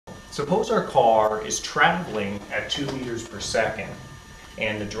Suppose our car is traveling at 2 meters per second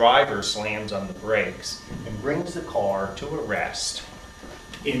and the driver slams on the brakes and brings the car to a rest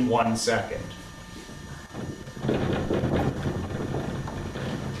in 1 second.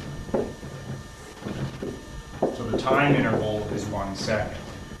 So the time interval is 1 second.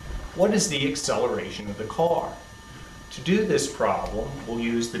 What is the acceleration of the car? To do this problem, we'll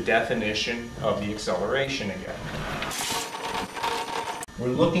use the definition of the acceleration again. We're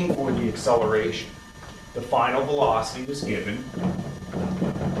looking for the acceleration. The final velocity was given.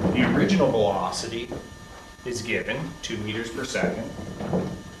 The original velocity is given, 2 meters per second.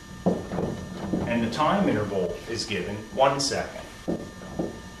 And the time interval is given, 1 second.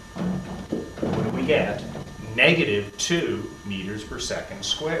 What do we get? -2 meters per second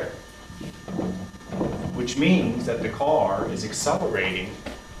squared. Which means that the car is accelerating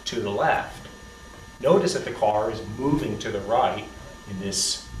to the left. Notice that the car is moving to the right in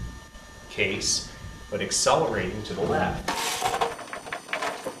this case, but accelerating to the left.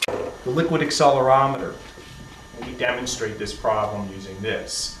 The liquid accelerometer. Let me demonstrate this problem using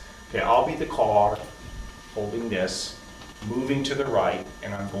this. Okay, I'll be the car holding this, moving to the right,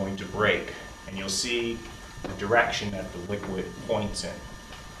 and I'm going to brake. And you'll see the direction that the liquid points in.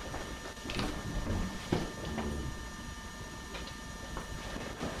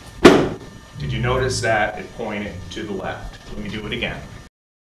 Did you notice that it pointed to the left? Let me do it again.